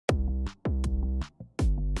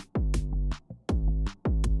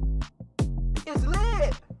is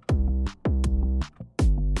lit!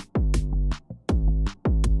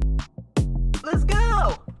 Let's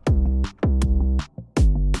go!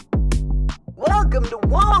 Welcome to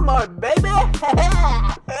Walmart, baby!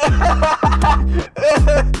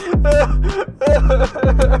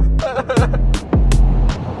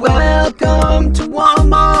 Welcome to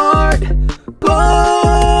Walmart,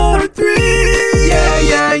 part 3!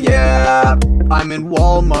 Yeah! I'm in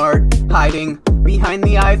Walmart, hiding behind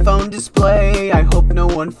the iPhone display. I hope no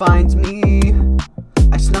one finds me.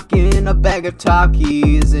 I snuck in a bag of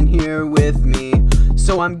Takis in here with me,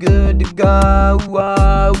 so I'm good to go.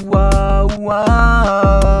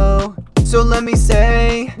 So let me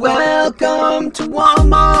say, welcome to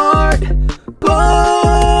Walmart,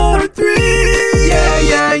 part 3!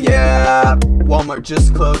 Yeah. Walmart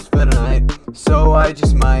just closed for the night, so I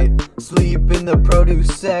just might sleep in the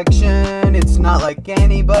produce section. It's not like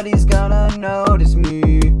anybody's gonna notice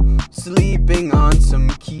me sleeping on some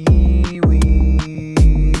kiwi.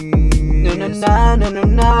 So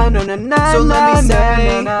let me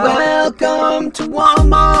say, welcome to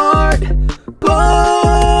Walmart,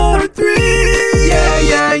 part 3!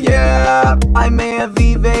 Yeah. I may have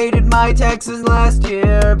evaded my taxes last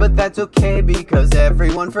year, but that's okay because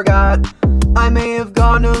everyone forgot. I may have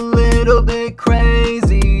gone a little bit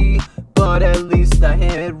crazy, but at least I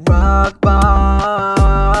hit rock bottom.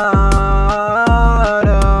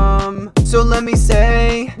 So let me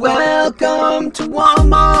say, welcome to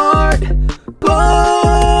Walmart,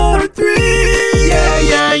 part 3!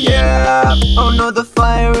 Yeah. Oh no, the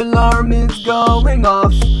fire alarm is going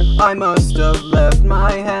off. I must have left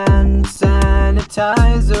my hand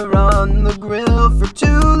sanitizer on the grill for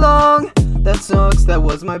too long. That sucks, that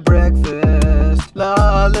was my breakfast.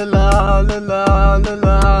 La la la la la la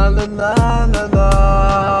la la la la la.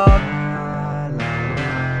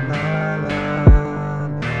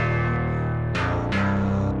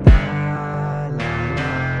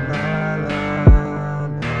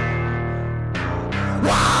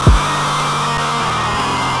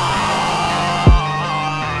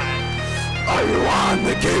 Are you on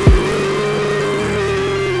the keys?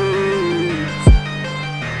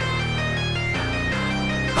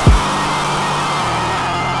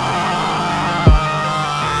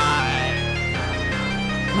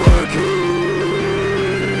 We're here,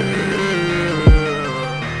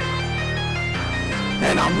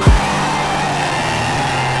 and I'm mad.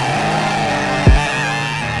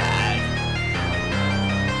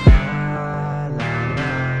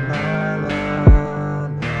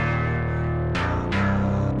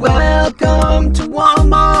 Welcome to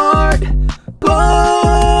Walmart,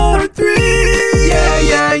 part 3!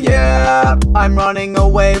 Yeah. I'm running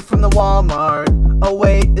away from the Walmart. Oh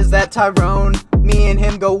wait, is that Tyrone? Me and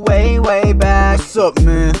him go way back. What's up,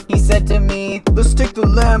 man? He said to me, let's take the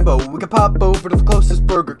Lambo. We can pop over to the closest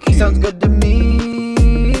Burger King. Sounds good to me.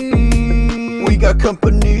 We got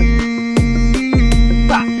company.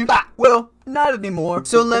 Well, not anymore.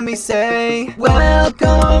 So let me say,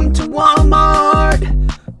 welcome to Walmart,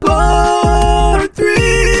 part 3!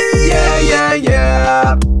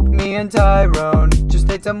 Yeah. Me and Tyrone just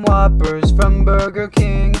ate some Whoppers from Burger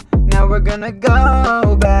King. Now we're gonna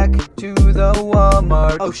go back to the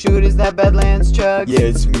Walmart. Oh shoot, is that Badlands Chuck? Yeah,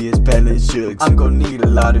 it's me, it's Badlands Chuck. I'm gonna need a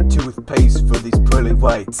lot of toothpaste for these pearly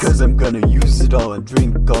whites, cause I'm gonna use it all and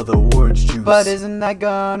drink all the orange juice. But isn't that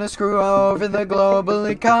gonna screw over the global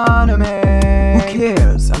economy? Who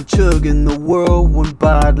cares? I'm chugging the world one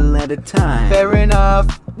bottle at a time. Fair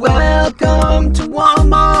enough. Welcome to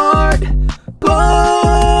Walmart,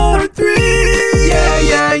 part 3!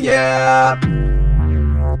 Yeah.